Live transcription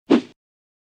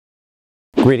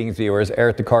Greetings viewers,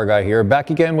 Eric the Car Guy here,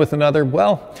 back again with another,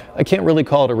 well, I can't really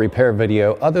call it a repair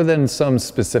video other than some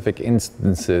specific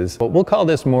instances, but we'll call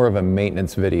this more of a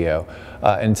maintenance video.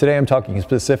 And today I'm talking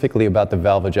specifically about the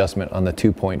valve adjustment on the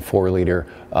 2.4 liter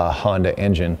Honda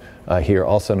engine here,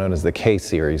 also known as the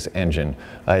K-Series engine.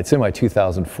 It's in my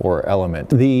 2004 Element.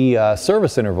 The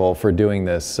service interval for doing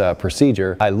this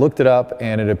procedure, I looked it up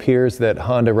and it appears that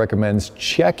Honda recommends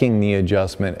checking the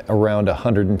adjustment around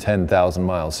 110,000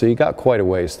 miles. So you got quite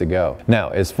a ways to go. Now,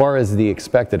 as far as the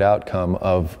expected outcome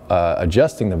of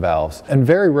adjusting the valves, in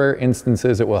very rare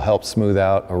instances it will help smooth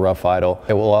out a rough idle.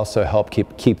 It will also help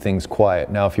keep things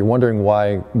quiet. Now, if you're wondering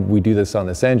why we do this on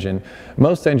this engine,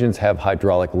 most engines have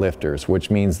hydraulic lifters, which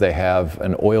means they have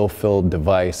an oil-filled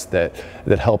device that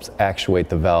helps actuate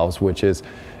the valves, which is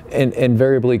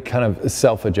invariably kind of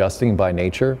self-adjusting by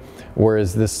nature,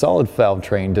 whereas this solid valve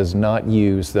train does not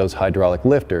use those hydraulic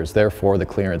lifters. Therefore, the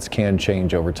clearance can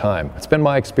change over time. It's been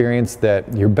my experience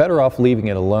that you're better off leaving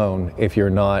it alone if you're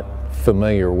not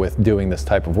familiar with doing this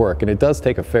type of work, and it does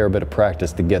take a fair bit of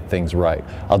practice to get things right.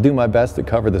 I'll do my best to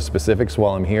cover the specifics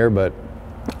while I'm here, but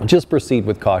just proceed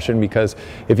with caution, because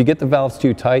if you get the valves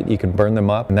too tight, you can burn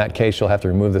them up. In that case, you'll have to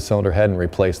remove the cylinder head and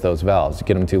replace those valves.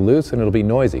 Get them too loose and it'll be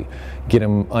noisy. Get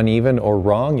them uneven or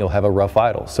wrong, you'll have a rough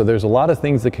idle. So there's a lot of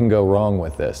things that can go wrong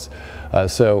with this.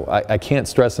 So I can't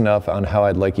stress enough on how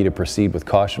I'd like you to proceed with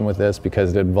caution with this,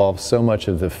 because it involves so much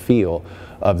of the feel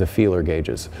of the feeler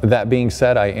gauges. That being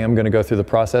said, I am going to go through the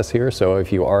process here, so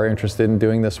if you are interested in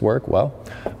doing this work, well,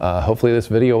 hopefully this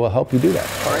video will help you do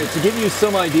that. All right, to give you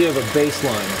some idea of a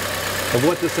baseline of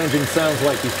what this engine sounds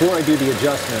like before I do the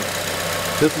adjustment,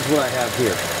 this is what I have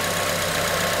here.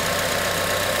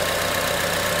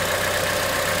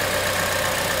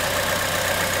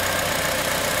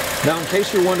 Now, in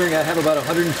case you're wondering, I have about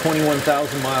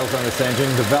 121,000 miles on this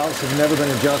engine. The valves have never been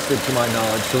adjusted to my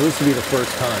knowledge, so this will be the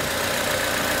first time.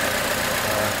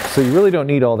 So you really don't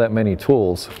need all that many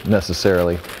tools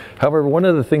necessarily. However, one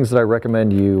of the things that I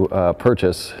recommend you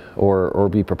purchase or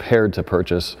be prepared to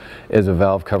purchase is a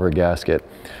valve cover gasket.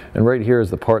 And right here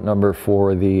is the part number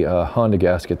for the Honda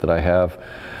gasket that I have.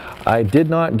 I did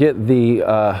not get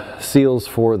the seals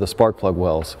for the spark plug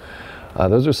wells.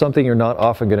 Those are something you're not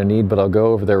often going to need, but I'll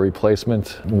go over their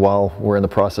replacement while we're in the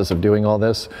process of doing all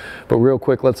this. But real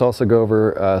quick, let's also go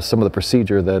over some of the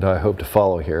procedure that I hope to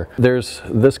follow here. There's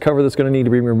this cover that's going to need to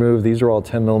be removed. These are all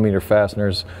 10mm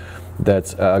fasteners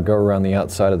that go around the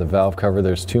outside of the valve cover.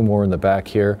 There's two more in the back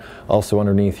here. Also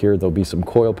underneath here, there'll be some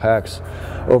coil packs.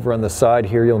 Over on the side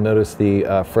here, you'll notice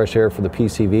the fresh air for the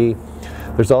PCV.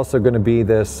 There's also going to be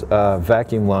this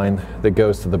vacuum line that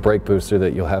goes to the brake booster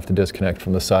that you'll have to disconnect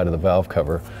from the side of the valve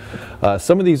cover.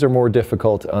 Some of these are more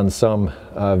difficult on some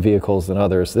vehicles than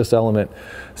others. This Element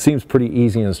seems pretty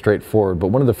easy and straightforward, but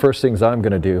one of the first things I'm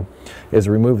going to do is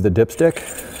remove the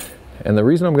dipstick. And the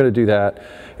reason I'm going to do that,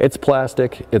 it's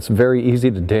plastic, it's very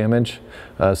easy to damage,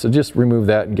 so just remove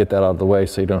that and get that out of the way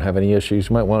so you don't have any issues.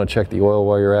 You might want to check the oil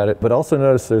while you're at it, but also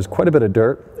notice there's quite a bit of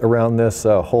dirt around this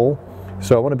hole.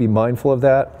 So I want to be mindful of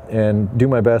that and do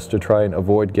my best to try and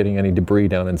avoid getting any debris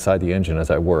down inside the engine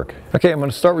as I work. Okay, I'm going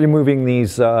to start removing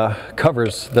these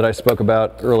covers that I spoke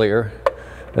about earlier.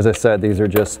 As I said, these are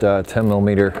just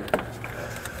 10mm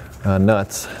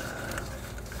nuts.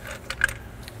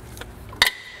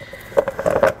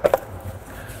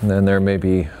 And then there may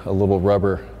be a little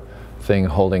rubber thing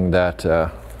holding that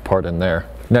part in there.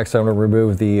 Next, I'm going to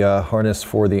remove the harness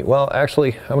for the, well,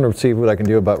 actually, I'm going to see what I can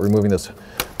do about removing this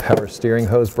power steering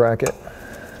hose bracket.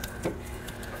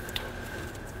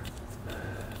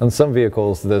 On some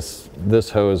vehicles, this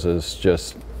hose is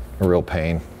just a real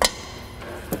pain.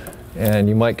 And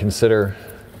you might consider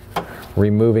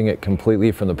removing it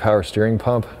completely from the power steering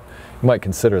pump. You might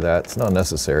consider that. It's not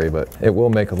necessary, but it will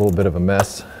make a little bit of a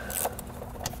mess.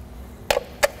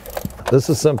 This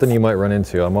is something you might run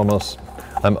into. I'm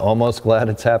almost glad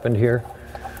it's happened here.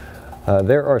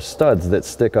 There are studs that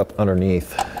stick up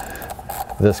underneath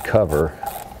this cover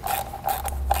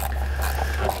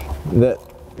that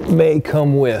may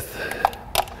come with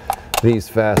these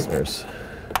fasteners.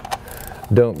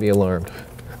 Don't be alarmed.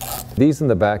 These in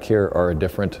the back here are a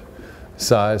different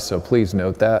size, so please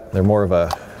note that. They're more of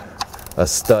a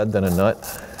stud than a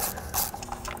nut.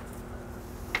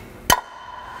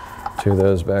 Two of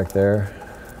those back there.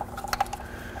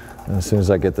 And as soon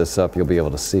as I get this up, you'll be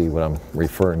able to see what I'm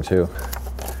referring to. You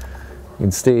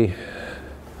can see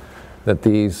that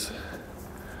these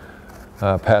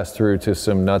pass through to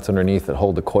some nuts underneath that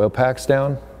hold the coil packs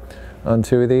down on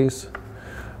two of these.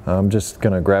 I'm just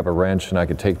going to grab a wrench and I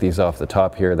can take these off the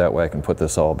top here. That way I can put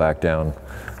this all back down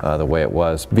the way it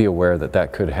was. Be aware that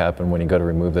that could happen when you go to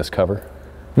remove this cover.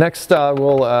 Next,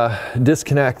 we'll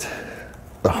disconnect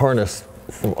the harness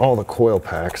from all the coil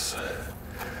packs.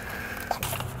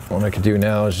 What I could do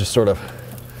now is just sort of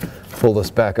pull this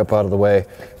back up out of the way.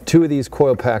 2 of these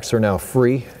coil packs are now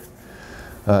free.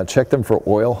 Check them for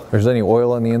oil. If there's any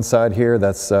oil on the inside here,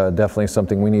 that's definitely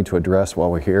something we need to address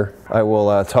while we're here. I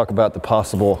will talk about the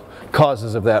possible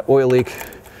causes of that oil leak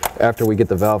after we get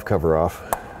the valve cover off.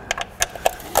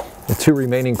 The 2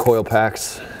 remaining coil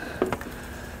packs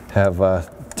have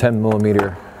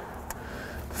 10mm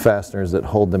fasteners that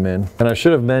hold them in. And I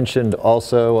should have mentioned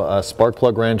also a spark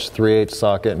plug wrench, 3/8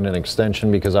 socket, and an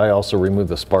extension, because I also remove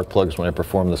the spark plugs when I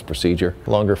perform this procedure.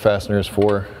 Longer fasteners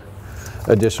for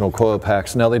additional coil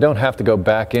packs. Now, they don't have to go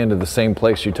back into the same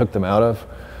place you took them out of,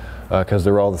 because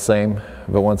they're all the same.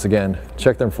 But once again,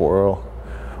 check them for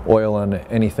oil on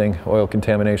anything, oil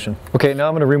contamination. Okay, now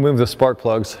I'm going to remove the spark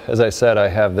plugs. As I said, I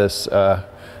have this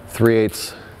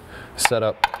 3/8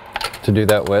 setup to do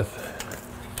that with.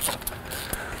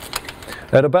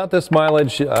 At about this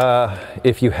mileage,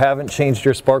 if you haven't changed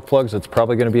your spark plugs, it's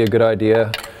probably going to be a good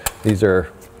idea. These are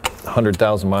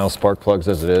 100,000 mile spark plugs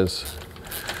as it is,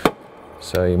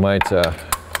 so you might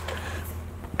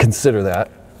consider that.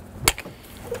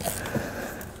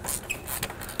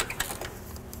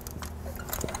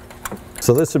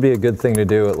 So this would be a good thing to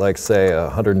do at, like, say, a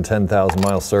 110,000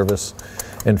 mile service.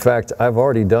 In fact, I've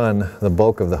already done the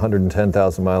bulk of the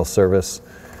 110,000 mile service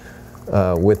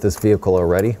with this vehicle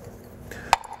already.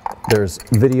 There's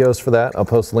videos for that. I'll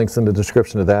post links in the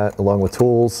description of that, along with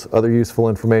tools, other useful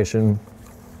information.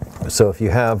 So if you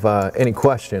have any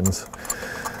questions,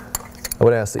 I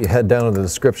would ask that you head down to the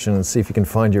description and see if you can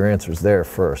find your answers there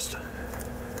first.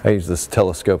 I use this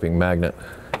telescoping magnet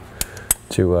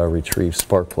to retrieve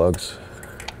spark plugs.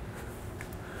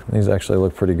 These actually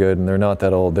look pretty good, and they're not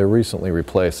that old. They're recently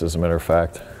replaced, as a matter of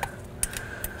fact.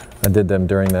 I did them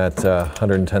during that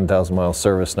 110,000 mile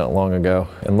service not long ago,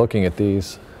 and looking at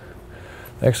these,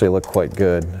 they actually look quite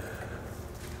good.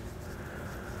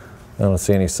 I don't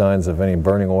see any signs of any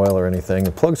burning oil or anything.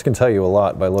 The plugs can tell you a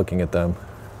lot by looking at them.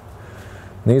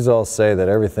 These all say that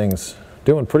everything's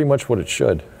doing pretty much what it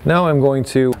should. Now I'm going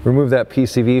to remove that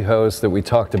PCV hose that we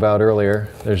talked about earlier.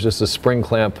 There's just a spring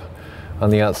clamp on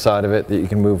the outside of it that you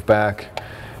can move back.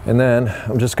 And then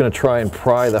I'm just going to try and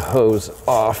pry the hose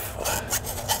off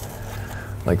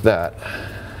like that.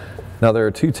 Now there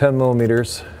are 2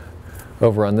 10mm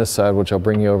over on this side, which I'll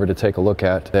bring you over to take a look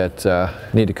at, that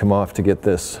need to come off to get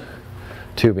this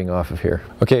tubing off of here.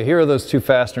 Okay, here are those 2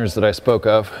 fasteners that I spoke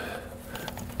of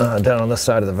down on this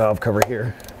side of the valve cover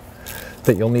here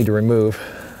that you'll need to remove.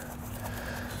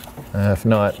 If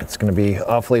not, it's going to be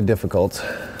awfully difficult.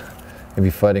 You'll be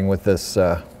fighting with this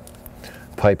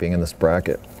piping in this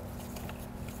bracket.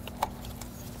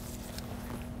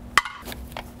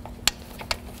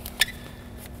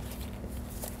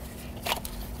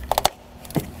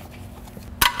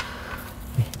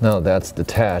 Now that that's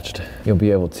detached, you'll be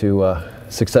able to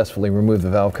successfully remove the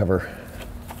valve cover.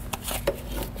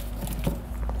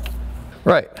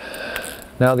 Right,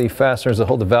 now the fasteners that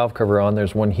hold the valve cover on,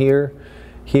 there's one here,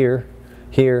 here,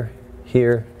 here,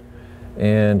 here,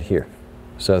 and here.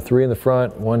 So 3 in the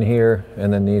front, 1 here,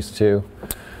 and then these 2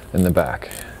 in the back,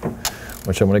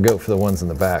 which I'm going to go for the ones in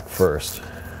the back first.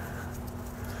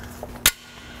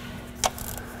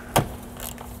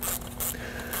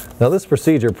 Now this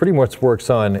procedure pretty much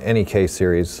works on any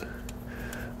K-series.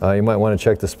 You might want to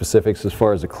check the specifics as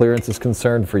far as the clearance is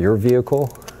concerned for your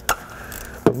vehicle,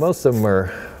 but most of them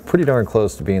are pretty darn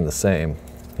close to being the same.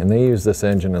 And they use this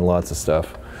engine in lots of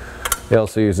stuff. They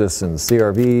also use this in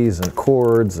CRVs and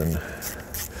Accords and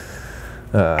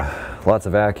lots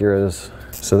of Acuras.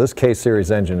 So this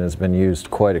K-series engine has been used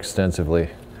quite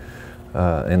extensively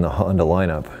in the Honda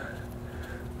lineup.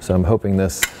 So I'm hoping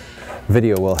this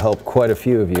video will help quite a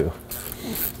few of you.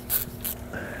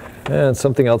 And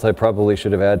something else I probably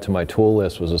should have added to my tool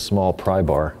list was a small pry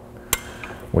bar,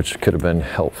 which could have been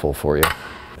helpful for you.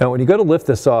 Now when you go to lift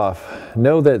this off,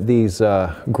 know that these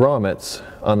grommets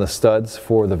on the studs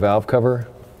for the valve cover,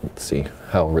 let's see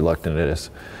how reluctant it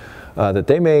is, that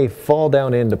they may fall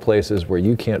down into places where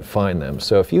you can't find them.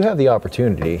 So if you have the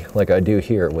opportunity, like I do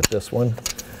here with this one,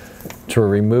 to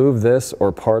remove this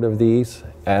or part of these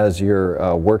as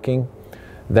you're working,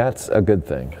 that's a good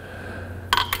thing.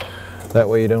 That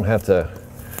way you don't have to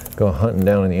go hunting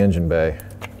down in the engine bay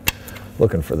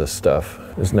looking for this stuff.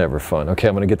 It's never fun. Okay,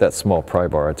 I'm going to get that small pry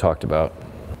bar I talked about.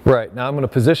 Right, now I'm going to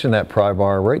position that pry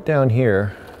bar right down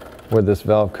here where this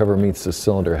valve cover meets the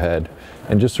cylinder head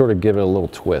and just sort of give it a little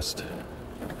twist.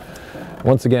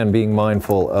 Once again, being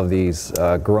mindful of these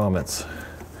grommets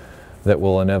that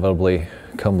will inevitably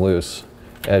come loose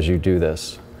as you do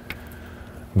this.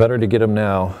 Better to get them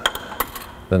now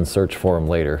than search for them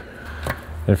later.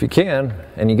 And if you can,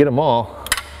 and you get them all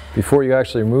before you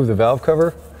actually remove the valve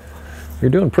cover, you're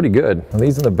doing pretty good. Now,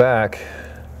 these in the back,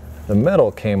 the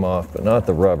metal came off, but not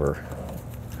the rubber.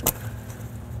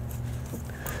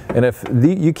 And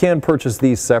you can purchase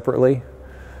these separately.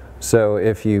 So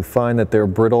if you find that they're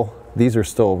brittle, these are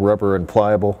still rubber and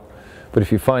pliable, but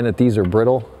if you find that these are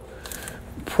brittle,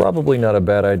 probably not a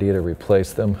bad idea to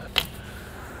replace them.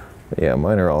 Yeah,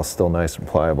 mine are all still nice and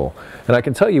pliable. And I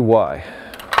can tell you why.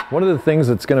 One of the things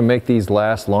that's going to make these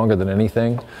last longer than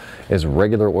anything is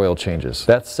regular oil changes.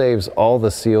 That saves all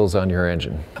the seals on your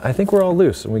engine. I think we're all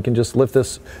loose, and we can just lift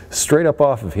this straight up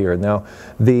off of here. Now,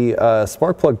 the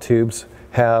spark plug tubes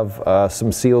have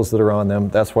some seals that are on them.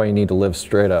 That's why you need to lift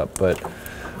straight up. But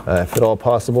if at all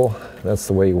possible, that's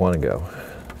the way you want to go.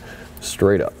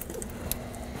 Straight up.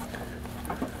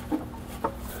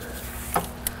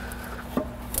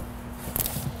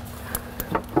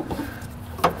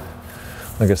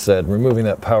 Like I said, removing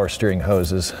that power steering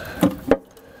hose is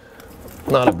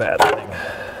not a bad thing.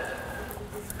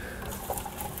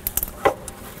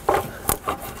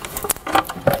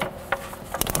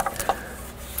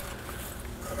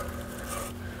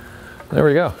 There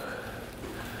we go.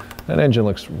 That engine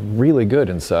looks really good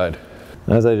inside.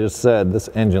 As I just said, this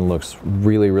engine looks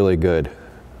really, really good.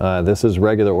 This is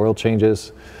regular oil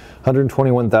changes.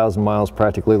 121,000 miles,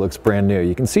 practically looks brand new.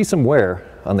 You can see some wear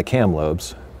on the cam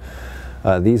lobes.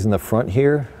 These in the front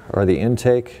here are the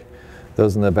intake.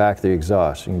 Those in the back, the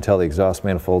exhaust. You can tell the exhaust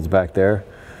manifold's back there.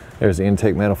 There's the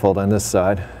intake manifold on this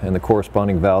side and the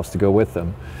corresponding valves to go with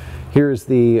them. Here's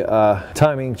the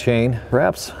timing chain.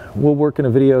 Perhaps we'll work in a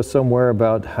video somewhere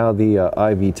about how the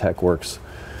ETCG works,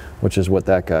 which is what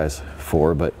that guy's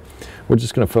for, but we're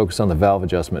just going to focus on the valve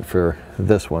adjustment for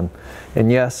this one.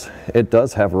 And yes, it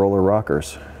does have roller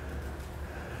rockers,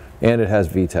 and it has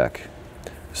VTEC.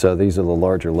 So these are the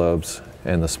larger lobes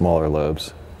and the smaller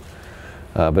lobes.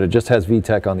 But it just has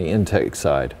VTEC on the intake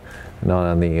side, not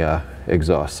on the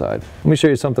exhaust side. Let me show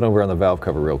you something over on the valve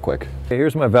cover real quick. Okay,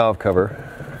 here's my valve cover.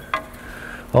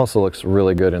 Also looks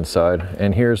really good inside.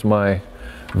 And here's my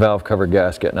valve cover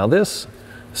gasket. Now this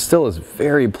still is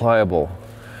very pliable.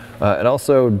 It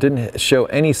also didn't show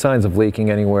any signs of leaking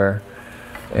anywhere.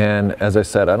 And as I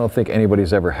said, I don't think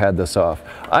anybody's ever had this off.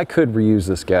 I could reuse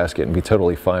this gasket and be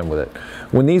totally fine with it.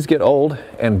 When these get old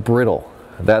and brittle,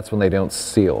 that's when they don't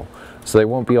seal. So they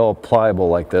won't be all pliable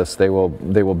like this. They will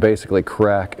basically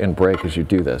crack and break as you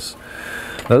do this.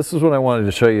 Now this is what I wanted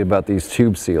to show you about these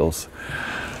tube seals.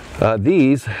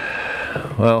 These,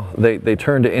 well, they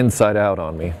turn to inside out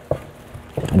on me,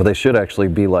 but they should actually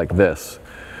be like this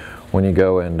when you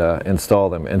go and install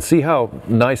them. And see how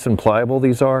nice and pliable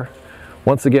these are?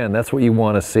 Once again, that's what you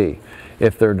want to see.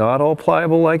 If they're not all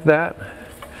pliable like that,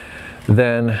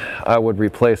 then I would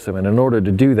replace them. And in order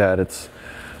to do that, it's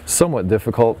somewhat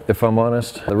difficult, if I'm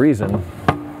honest. The reason,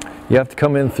 you have to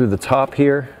come in through the top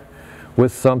here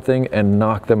with something and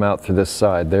knock them out through this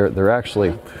side. They're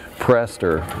actually pressed,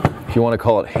 or if you want to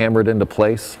call it, hammered into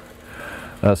place.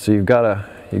 So you've got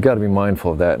to be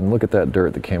mindful of that. And look at that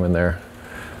dirt that came in there.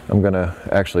 I'm going to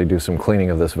actually do some cleaning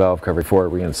of this valve cover before I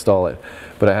reinstall it.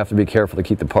 But I have to be careful to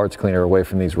keep the parts cleaner away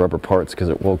from these rubber parts, because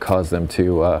it will cause them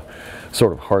to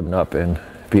sort of harden up and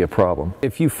be a problem.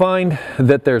 If you find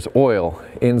that there's oil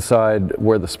inside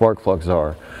where the spark plugs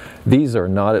are, these are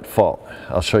not at fault.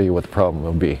 I'll show you what the problem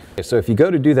will be. So if you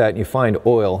go to do that and you find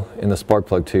oil in the spark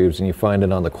plug tubes and you find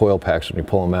it on the coil packs when you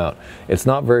pull them out, it's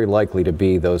not very likely to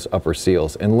be those upper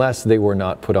seals unless they were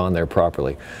not put on there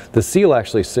properly. The seal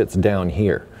actually sits down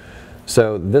here.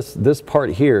 So this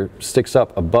part here sticks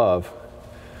up above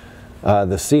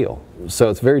the seal. So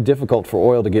it's very difficult for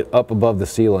oil to get up above the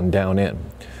seal and down in.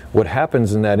 What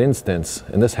happens in that instance,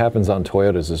 and this happens on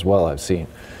Toyotas as well, I've seen,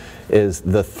 is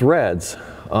the threads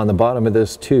on the bottom of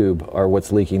this tube are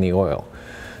what's leaking the oil.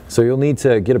 So you'll need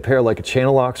to get a pair like a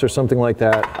channel locks or something like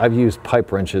that. I've used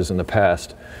pipe wrenches in the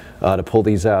past to pull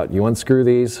these out. You unscrew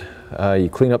these, you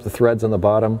clean up the threads on the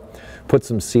bottom, put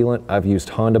some sealant. I've used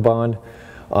Honda Bond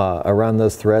around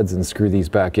those threads and screw these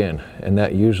back in, and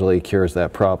that usually cures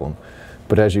that problem.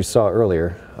 But as you saw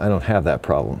earlier, I don't have that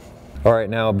problem. All right,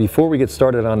 now before we get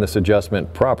started on this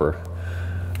adjustment proper,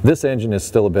 this engine is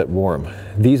still a bit warm.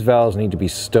 These valves need to be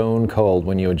stone cold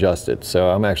when you adjust it,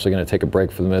 so I'm actually going to take a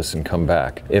break from this and come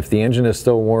back. If the engine is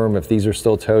still warm, if these are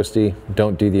still toasty,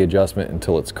 don't do the adjustment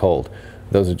until it's cold.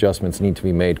 Those adjustments need to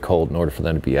be made cold in order for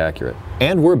them to be accurate.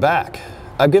 And we're back.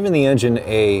 I've given the engine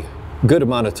a good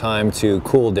amount of time to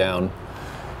cool down,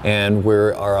 and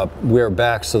we're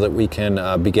back so that we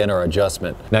can begin our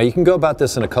adjustment. Now you can go about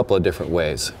this in a couple of different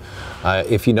ways.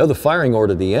 If you know the firing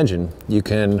order of the engine, you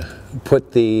can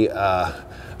put the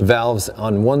valves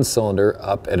on one cylinder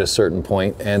up at a certain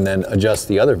point and then adjust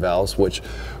the other valves, which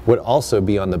would also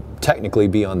be technically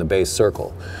be on the base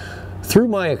circle. Through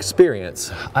my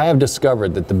experience, I have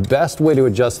discovered that the best way to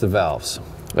adjust the valves,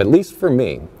 at least for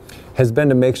me, has been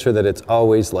to make sure that it's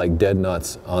always like dead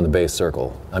nuts on the base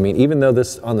circle. I mean, even though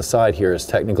this on the side here is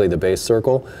technically the base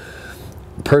circle,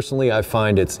 personally I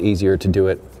find it's easier to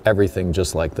do everything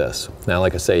just like this. Now,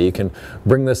 like I say, you can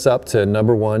bring this up to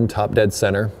number 1, top dead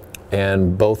center,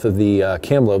 and both of the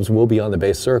cam lobes will be on the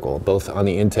base circle, both on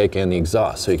the intake and the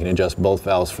exhaust, so you can adjust both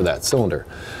valves for that cylinder.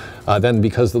 Then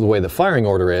because of the way the firing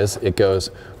order is, it goes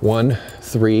 1,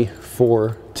 3,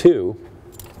 4, 2.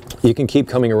 You can keep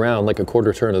coming around like a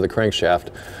quarter turn of the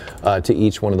crankshaft to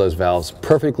each one of those valves.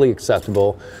 Perfectly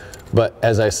acceptable, but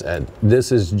as I said,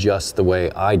 this is just the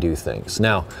way I do things.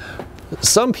 Now,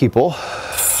 some people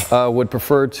would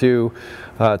prefer to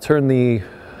turn the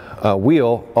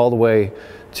wheel all the way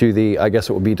to the, I guess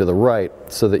it would be to the right,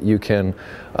 so that you can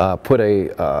put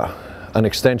an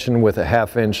extension with a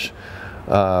 1/2 inch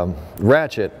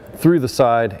ratchet through the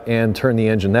side and turn the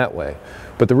engine that way.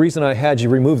 But the reason I had you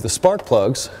remove the spark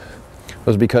plugs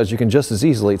was because you can just as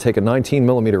easily take a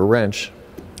 19mm wrench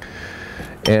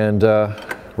and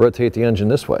rotate the engine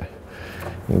this way.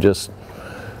 You just,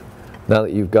 now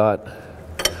that you've got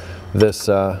this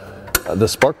the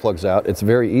spark plugs out, it's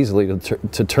very easily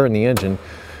to turn the engine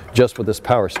just with this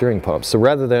power steering pump. So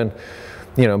rather than,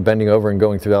 you know, bending over and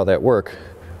going through all that work,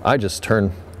 I just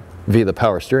turn via the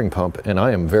power steering pump, and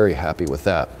I am very happy with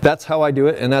that. That's how I do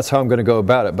it, and that's how I'm going to go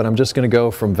about it. But I'm just going to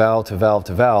go from valve to valve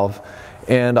to valve,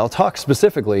 and I'll talk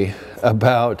specifically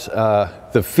about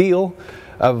the feel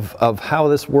of how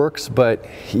this works, but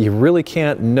you really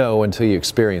can't know until you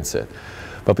experience it.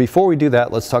 But before we do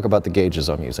that, let's talk about the gauges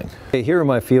I'm using. Okay, here are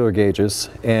my feeler gauges,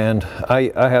 and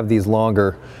I have these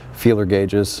longer feeler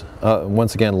gauges.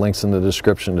 Once again, links in the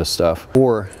description to stuff.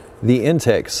 For the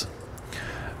intakes,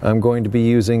 I'm going to be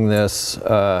using this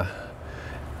 8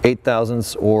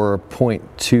 thousandths or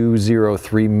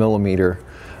 0.203 millimeter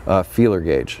feeler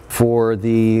gauge. For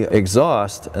the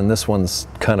exhaust, and this one's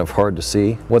kind of hard to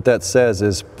see, what that says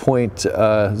is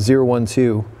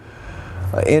 0.012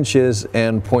 inches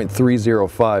and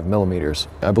 0.305 millimeters.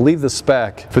 I believe the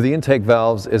spec for the intake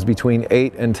valves is between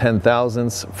 8 and 10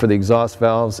 thousandths. For the exhaust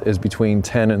valves is between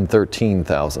 10 and 13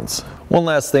 thousandths. One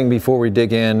last thing before we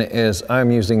dig in is I'm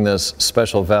using this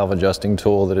special valve adjusting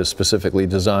tool that is specifically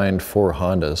designed for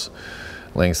Hondas.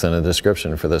 Links in the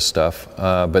description for this stuff,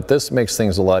 but this makes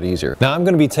things a lot easier. Now I'm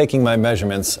going to be taking my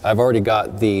measurements. I've already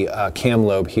got the cam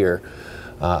lobe here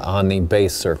on the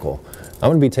base circle. I'm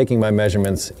going to be taking my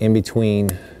measurements in between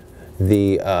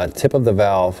the tip of the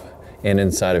valve and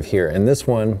inside of here. And this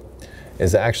one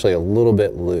is actually a little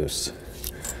bit loose.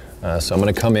 So I'm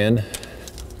going to come in,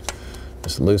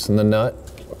 just loosen the nut,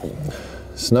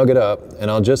 snug it up,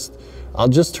 and I'll just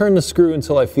turn the screw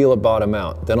until I feel it bottom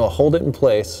out. Then I'll hold it in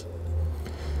place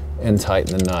and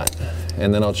tighten the nut.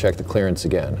 And then I'll check the clearance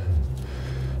again.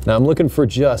 Now I'm looking for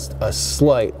just a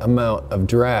slight amount of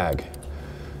drag.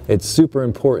 It's super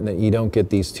important that you don't get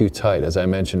these too tight, as I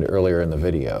mentioned earlier in the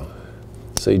video.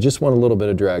 So you just want a little bit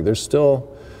of drag. It's still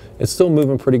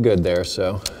moving pretty good there,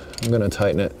 so I'm going to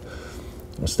tighten it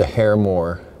just a hair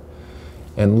more.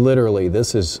 And literally,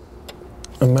 this is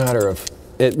a matter of,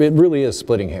 it really is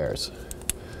splitting hairs.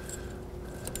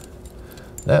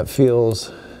 That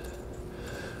feels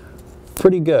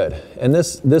pretty good. And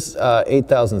this 8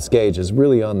 thousandths gauge is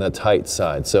really on the tight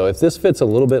side. So if this fits a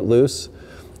little bit loose,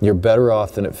 you're better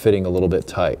off than it fitting a little bit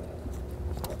tight.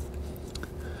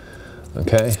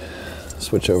 Okay,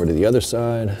 switch over to the other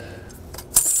side.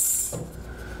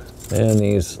 And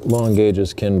these long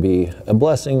gauges can be a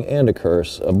blessing and a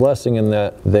curse. A blessing in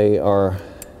that they are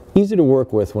easy to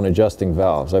work with when adjusting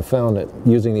valves. I found that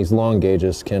using these long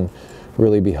gauges can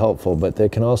really be helpful, but they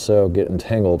can also get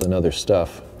entangled in other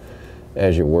stuff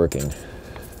as you're working.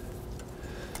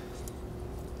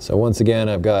 So once again,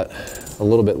 I've got a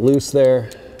little bit loose there.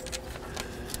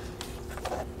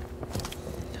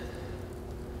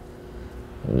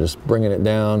 I'm just bringing it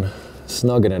down,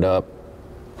 snugging it up.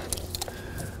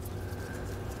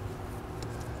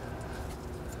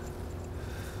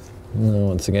 And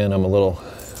once again, I'm a little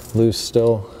loose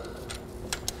still.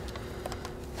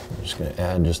 I'm just going to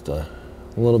add just a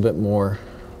little bit more.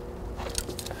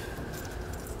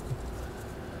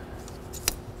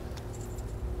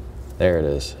 There it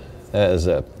is. That is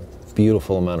a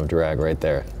beautiful amount of drag right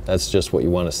there. That's just what you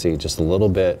want to see, just a little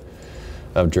bit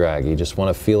of drag. You just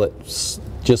want to feel it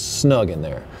just snug in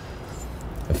there.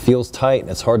 It feels tight and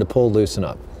it's hard to pull, loosen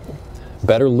up.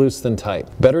 Better loose than tight.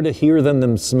 Better to hear them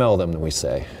than smell them, we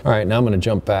say. All right, now I'm going to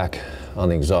jump back on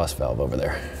the exhaust valve over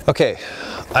there. Okay,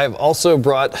 I've also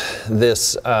brought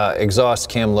this exhaust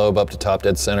cam lobe up to top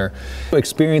dead center.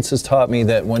 Experience has taught me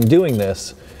that when doing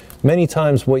this, many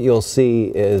times what you'll see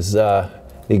is the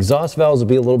exhaust valves will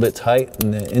be a little bit tight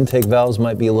and the intake valves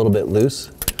might be a little bit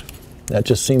loose. That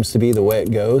just seems to be the way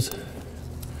it goes.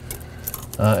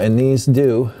 And these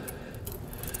do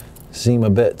seem a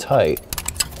bit tight.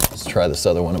 Let's try this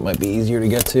other one, it might be easier to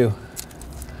get to.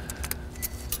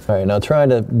 All right, now trying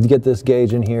to get this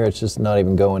gauge in here, it's just not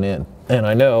even going in. And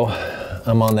I know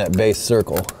I'm on that base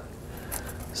circle.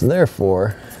 So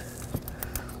therefore,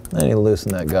 I need to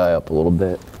loosen that guy up a little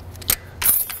bit.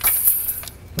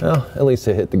 Well, at least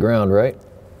it hit the ground, right?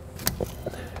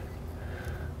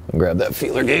 I'll grab that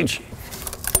feeler gauge.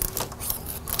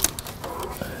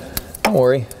 Don't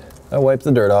worry, I wiped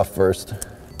the dirt off first.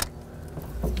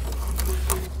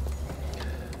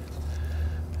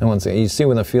 And once again, you see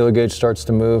when the feeler gauge starts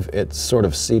to move, it's sort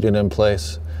of seated in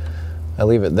place. I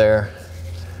leave it there,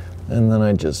 and then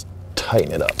I just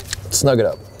tighten it up, snug it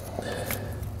up.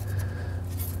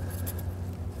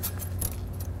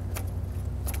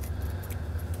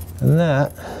 And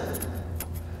that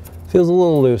feels a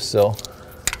little loose still.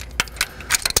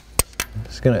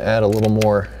 Just gonna add a little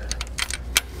more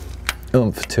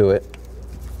oomph to it.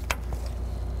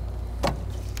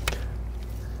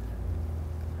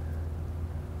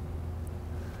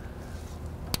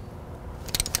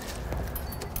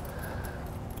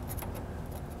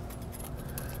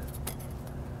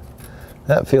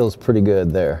 That feels pretty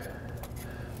good there.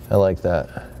 I like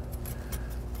that.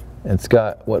 It's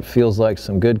got what feels like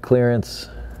some good clearance,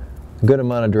 a good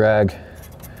amount of drag.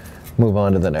 Move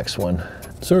on to the next one.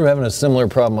 Sort of having a similar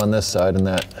problem on this side in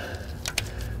that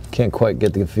can't quite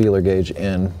get the feeler gauge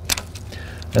in.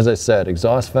 As I said,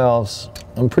 exhaust valves,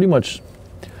 I'm pretty much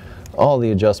all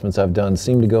the adjustments I've done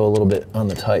seem to go a little bit on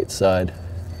the tight side.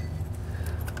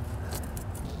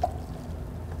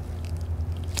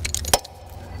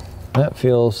 That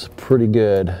feels pretty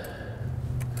good.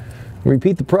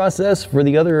 Repeat the process for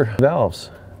the other valves.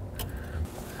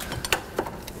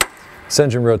 This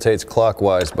engine rotates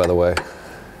clockwise, by the way.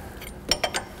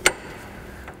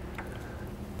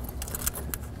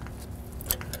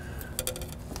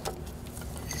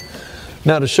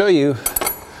 Now to show you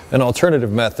an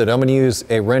alternative method, I'm going to use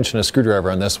a wrench and a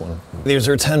screwdriver on this one. These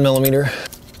are 10 millimeter.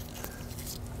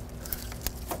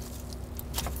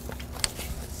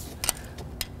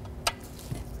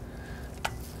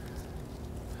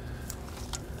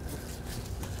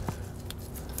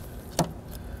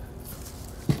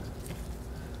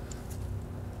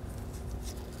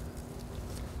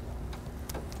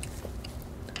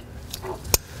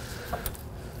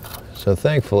 So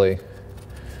thankfully,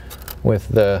 with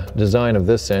the design of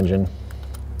this engine,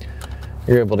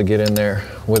 you're able to get in there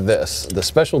with this. The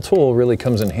special tool really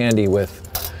comes in handy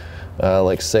with,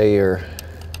 like say your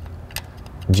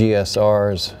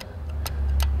GSRs,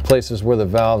 places where the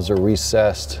valves are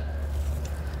recessed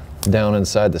down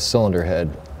inside the cylinder head.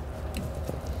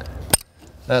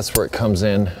 That's where it comes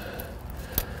in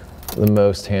the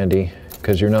most handy,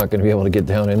 because you're not going to be able to get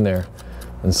down in there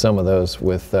in some of those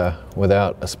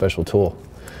without a special tool.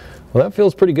 Well, that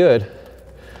feels pretty good.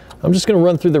 I'm just going to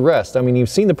run through the rest. I mean, you've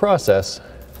seen the process,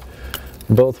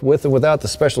 both with and without the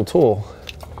special tool.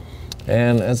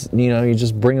 And as you know, you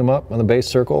just bring them up on the base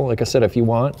circle. Like I said, if you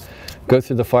want, go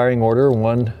through the firing order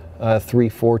 1, 3,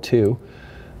 4, 2,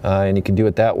 and you can do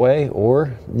it that way,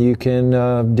 or you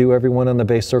can do every one on the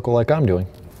base circle like I'm doing.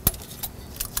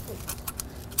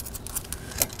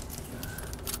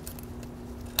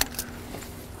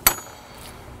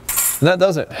 And that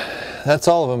does it. That's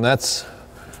all of them. That's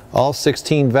all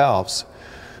 16 valves.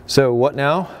 So what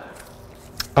now?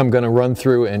 I'm going to run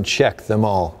through and check them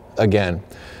all again.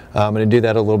 I'm going to do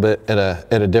that a little bit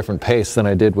at a different pace than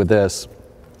I did with this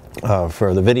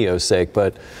for the video's sake,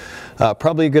 but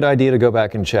probably a good idea to go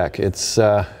back and check. It's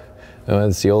the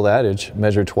old adage,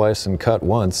 measure twice and cut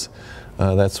once.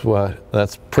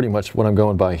 That's pretty much what I'm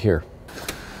going by here.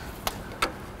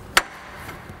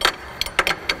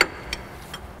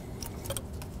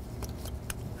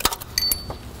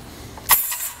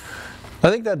 I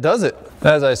think that does it.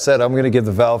 As I said, I'm going to give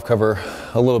the valve cover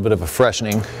a little bit of a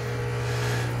freshening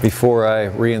before I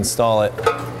reinstall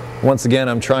it. Once again,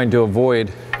 I'm trying to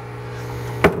avoid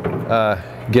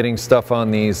getting stuff on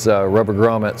these rubber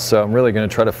grommets, so I'm really going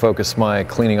to try to focus my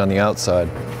cleaning on the outside.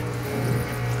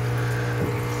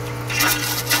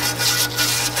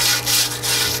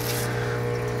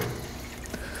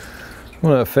 I'm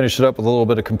going to finish it up with a little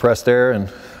bit of compressed air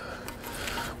and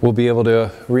we'll be able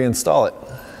to reinstall it.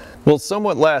 Well,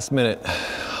 somewhat last minute,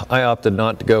 I opted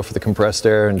not to go for the compressed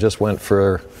air and just went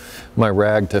for my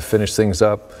rag to finish things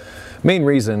up. Main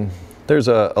reason, there's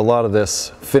a lot of this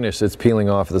finish that's peeling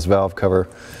off of this valve cover.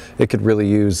 It could really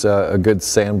use a good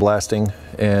sandblasting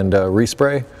and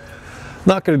respray.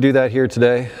 Not going to do that here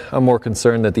today. I'm more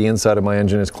concerned that the inside of my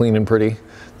engine is clean and pretty.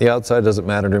 The outside doesn't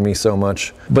matter to me so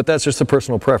much, but that's just a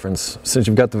personal preference. Since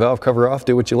you've got the valve cover off,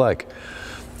 do what you like.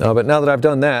 But now that I've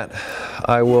done that,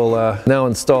 I will now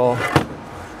install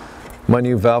my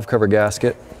new valve cover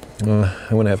gasket. I'm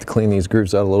going to have to clean these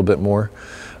grooves out a little bit more.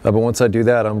 But once I do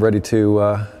that, I'm ready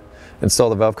to install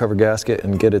the valve cover gasket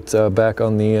and get it back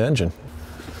on the engine.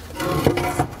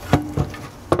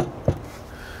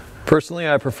 Personally,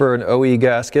 I prefer an OE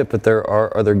gasket, but there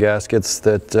are other gaskets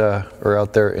that are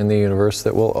out there in the universe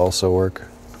that will also work.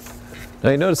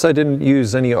 Now you notice I didn't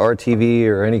use any RTV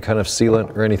or any kind of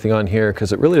sealant or anything on here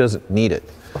because it really doesn't need it.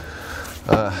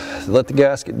 Let the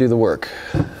gasket do the work.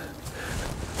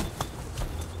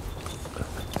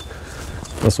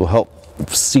 This will help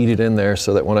seat it in there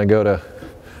so that when I go to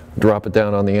drop it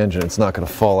down on the engine, it's not going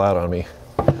to fall out on me.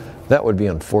 That would be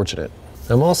unfortunate.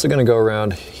 I'm also going to go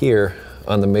around here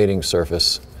on the mating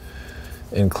surface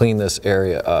and clean this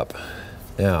area up.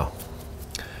 Now,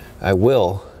 I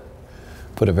will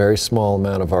put a very small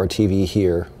amount of RTV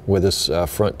here where this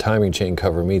front timing chain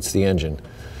cover meets the engine.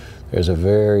 There's a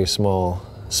very small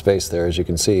space there. As you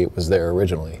can see, it was there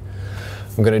originally.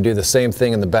 I'm going to do the same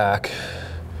thing in the back,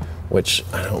 which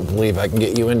I don't believe I can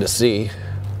get you in to see,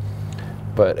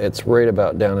 but it's right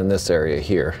about down in this area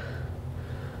here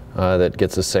that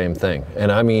gets the same thing.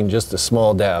 And I mean just a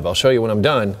small dab. I'll show you when I'm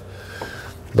done,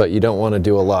 but you don't want to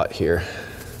do a lot here.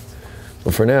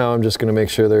 But for now, I'm just going to make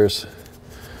sure there's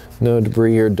no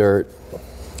debris or dirt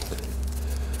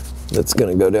that's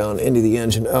going to go down into the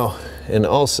engine. Oh, and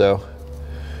also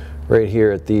right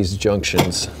here at these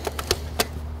junctions,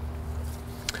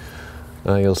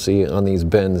 you'll see on these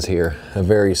bends here a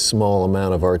very small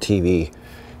amount of RTV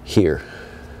here.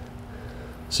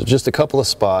 So just a couple of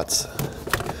spots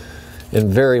in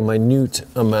very minute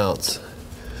amounts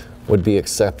would be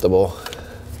acceptable.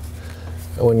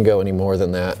 I wouldn't go any more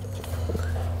than that.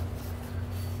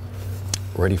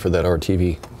 Ready for that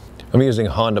RTV. I'm using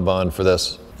Honda Bond for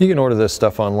this. You can order this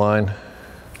stuff online.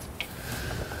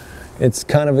 It's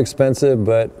kind of expensive,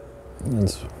 but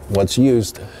it's what's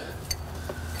used.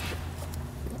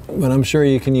 But I'm sure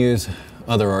you can use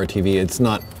other RTV. It's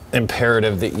not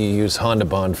imperative that you use Honda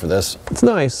Bond for this. It's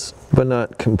nice, but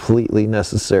not completely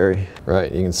necessary.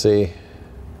 Right, you can see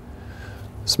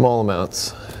small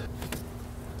amounts.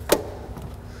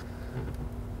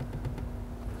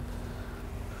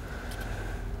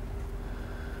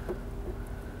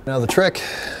 Now the trick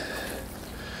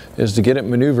is to get it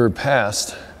maneuvered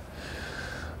past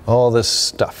all this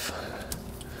stuff.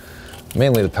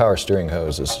 Mainly the power steering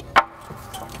hose is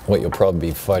what you'll probably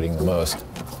be fighting the most.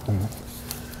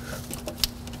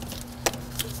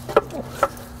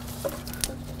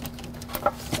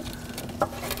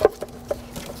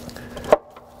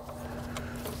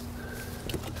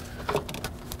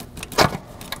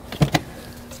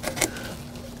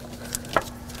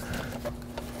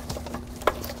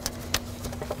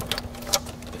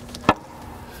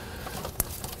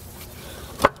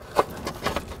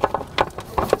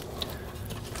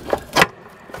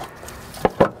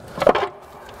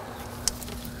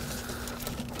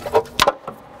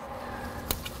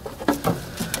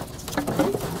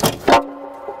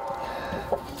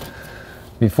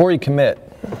 Before you commit,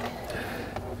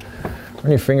 run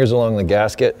your fingers along the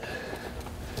gasket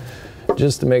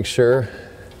just to make sure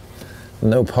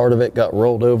no part of it got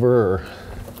rolled over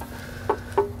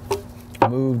or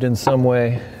moved in some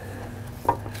way.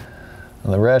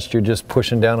 And the rest, you're just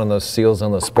pushing down on those seals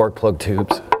on those spark plug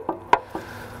tubes.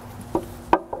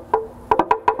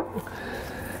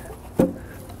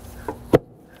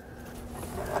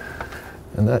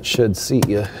 And that should seat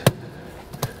you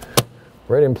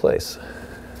right in place.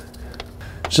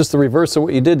 It's just the reverse of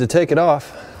what you did to take it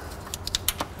off.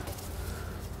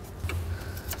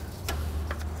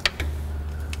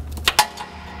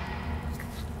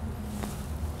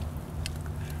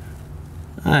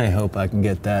 I hope I can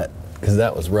get that, because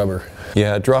that was rubber.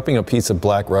 Yeah, dropping a piece of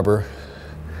black rubber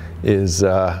is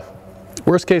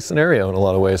worst case scenario in a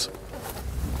lot of ways.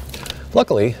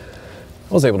 Luckily,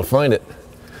 I was able to find it.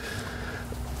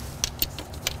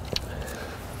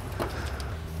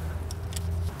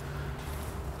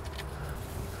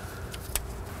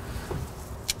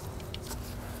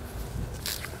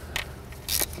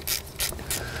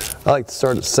 I like to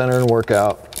start at center and work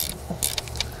out.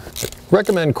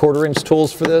 Recommend 1/4-inch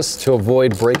tools for this to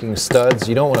avoid breaking studs.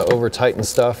 You don't want to over tighten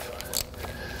stuff.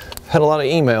 I've had a lot of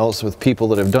emails with people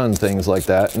that have done things like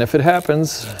that, and if it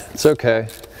happens, it's okay.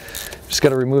 Just got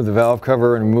to remove the valve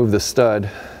cover and remove the stud.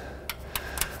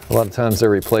 A lot of times they're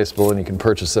replaceable and you can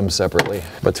purchase them separately.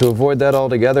 But to avoid that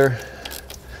altogether,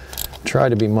 try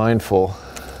to be mindful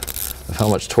of how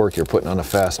much torque you're putting on a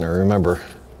fastener. Remember,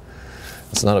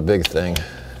 it's not a big thing,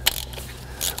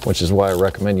 which is why I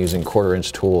recommend using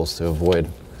 1/4-inch tools to avoid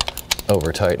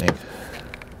over tightening.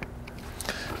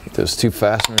 Those 2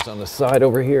 fasteners on the side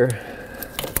over here.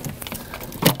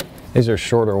 These are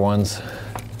shorter ones.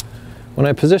 When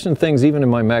I position things even in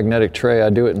my magnetic tray, I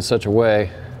do it in such a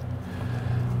way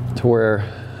to where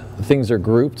things are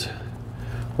grouped,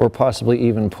 or possibly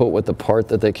even put with the part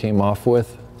that they came off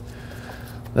with.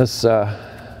 This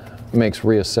makes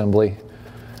reassembly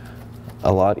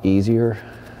a lot easier,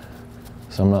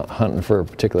 so I'm not hunting for a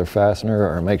particular fastener,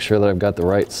 or make sure that I've got the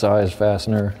right size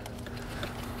fastener.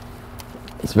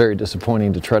 It's very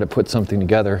disappointing to try to put something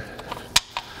together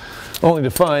only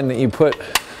to find that you put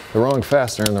the wrong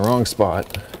fastener in the wrong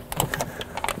spot.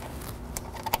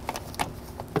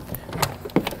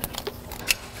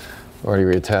 Already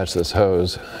reattached this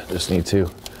hose, just need to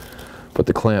put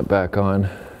the clamp back on.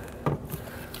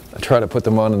 I try to put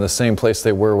them on in the same place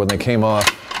they were when they came off.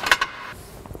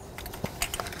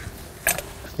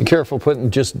 Be careful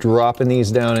just dropping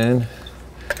these down in.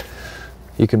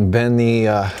 You can bend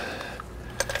the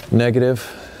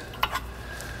negative.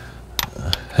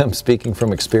 I'm speaking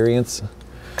from experience.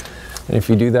 And if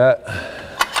you do that,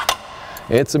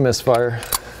 it's a misfire.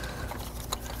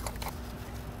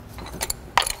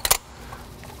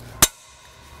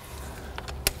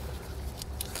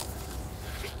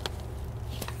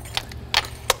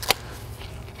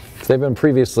 If they've been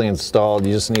previously installed,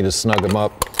 you just need to snug them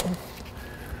up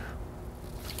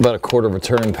about 1/4 of a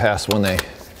turn past when they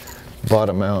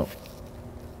bottom out.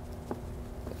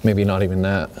 Maybe not even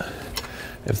that.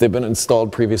 If they've been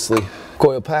installed previously.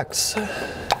 Coil packs.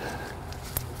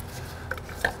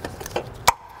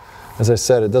 As I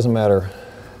said, it doesn't matter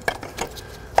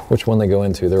which one they go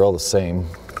into, they're all the same.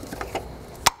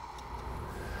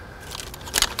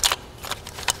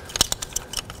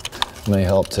 It may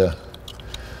help to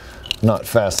not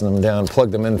fasten them down. Plug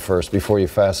them in first before you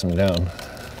fasten them down.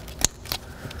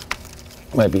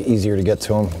 Might be easier to get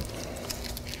to them.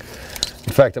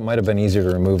 In fact, it might have been easier to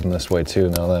remove them this way too,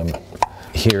 now that I'm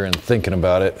here and thinking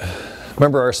about it.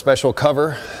 Remember our special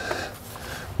cover?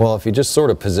 Well, if you just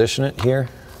sort of position it here,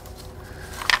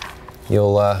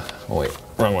 you'll, oh wait,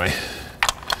 wrong way.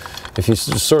 If you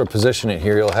just sort of position it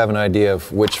here, you'll have an idea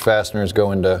of which fasteners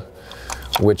go into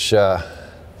which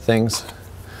things.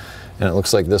 And it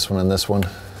looks like this one and this one.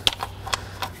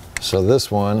 So this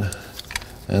one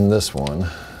and this one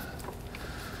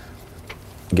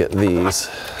get these.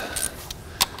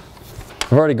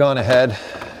 I've already gone ahead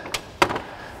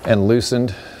and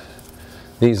loosened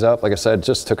these up. Like I said,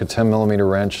 just took a 10mm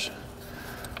wrench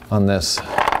on this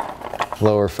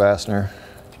lower fastener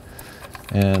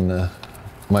and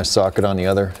my socket on the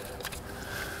other.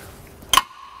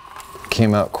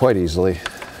 Came out quite easily.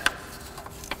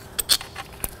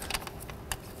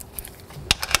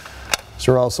 These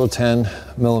are also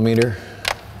 10mm.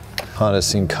 Honda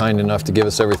seemed kind enough to give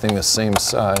us everything the same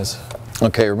size.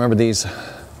 Okay, remember these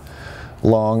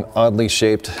long, oddly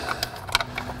shaped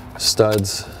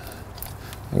studs.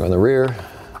 They go in the rear,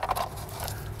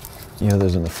 the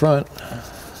others in the front.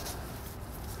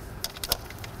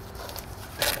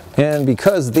 And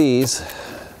because these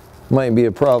might be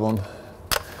a problem,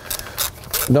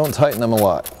 don't tighten them a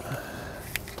lot.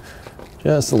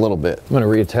 Just a little bit. I'm going to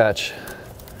reattach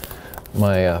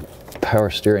my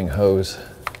power steering hose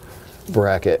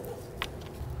bracket.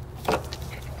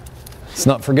 Let's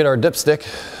not forget our dipstick.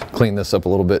 Clean this up a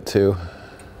little bit too.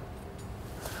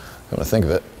 Come to think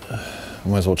of it,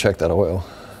 might as well check that oil.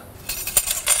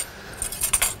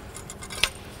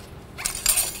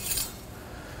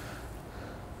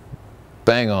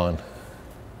 Bang on.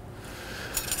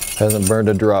 Hasn't burned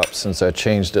a drop since I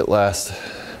changed it last.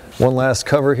 One last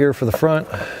cover here for the front.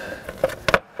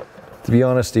 To be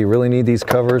honest, do you really need these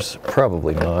covers?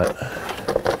 Probably not.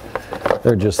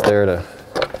 They're just there to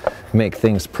make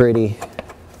things pretty.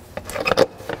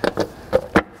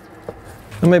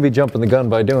 I may be jumping the gun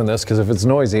by doing this because if it's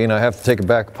noisy and I have to take it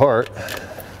back apart,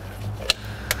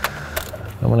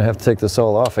 I'm going to have to take this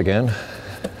all off again.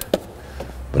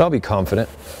 But I'll be confident.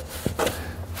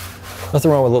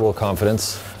 Nothing wrong with a little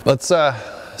confidence. Let's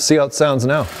see how it sounds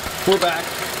now. We're back.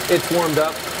 It's warmed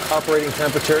up, operating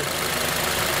temperature.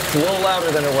 It's a little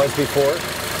louder than it was before.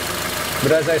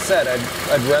 But as I said,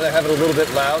 I'd rather have it a little bit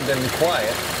loud than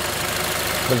quiet.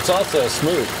 but it's also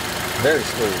smooth, very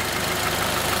smooth,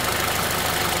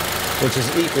 which is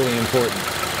equally important.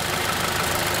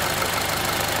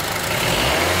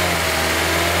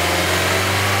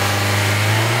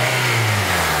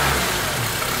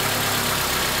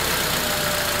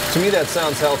 To me, that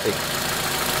sounds healthy.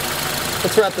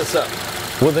 Let's wrap this up.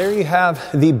 Well, there you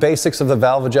have the basics of the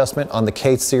valve adjustment on the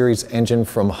K Series engine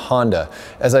from Honda.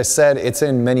 As I said, it's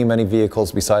in many, many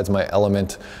vehicles besides my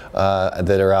Element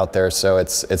that are out there, so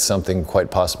it's something quite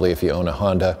possibly, if you own a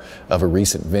Honda of a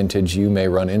recent vintage, you may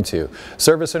run into.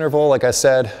 Service interval, like I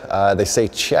said, they say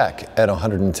check at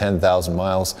 110,000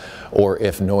 miles, or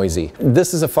if noisy.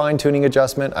 This is a fine-tuning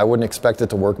adjustment. I wouldn't expect it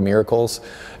to work miracles.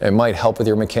 It might help with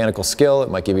your mechanical skill.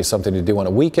 It might give you something to do on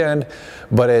a weekend,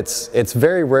 but it's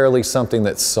very rarely something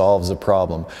that solves a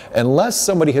problem. Unless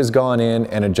somebody has gone in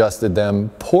and adjusted them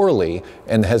poorly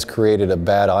and has created a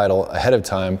bad idle ahead of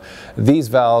time, these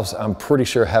valves, I'm pretty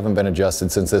sure, haven't been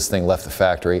adjusted since this thing left the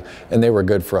factory, and they were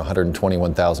good for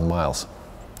 121,000 miles.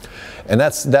 And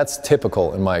that's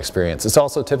typical in my experience. It's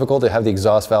also typical to have the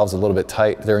exhaust valves a little bit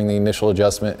tight during the initial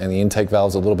adjustment and the intake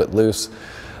valves a little bit loose.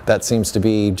 That seems to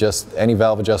be just any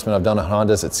valve adjustment I've done on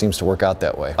Hondas, it seems to work out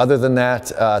that way. Other than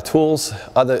that, tools,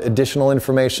 other additional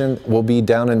information will be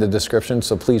down in the description,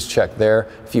 so please check there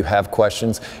if you have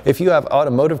questions. If you have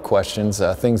automotive questions,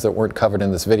 things that weren't covered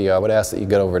in this video, I would ask that you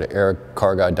get over to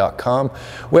EricTheCarGuy.com.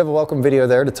 We have a welcome video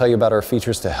there to tell you about our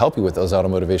features to help you with those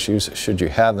automotive issues, should you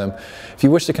have them. If you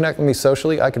wish to connect with me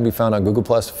socially, I can be found on Google+,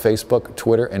 Facebook,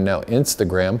 Twitter, and now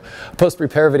Instagram. I post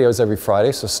repair videos every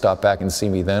Friday, so stop back and see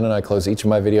me then, and I close each of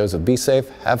my videos of be safe,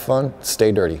 have fun, stay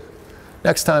dirty.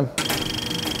 Next time.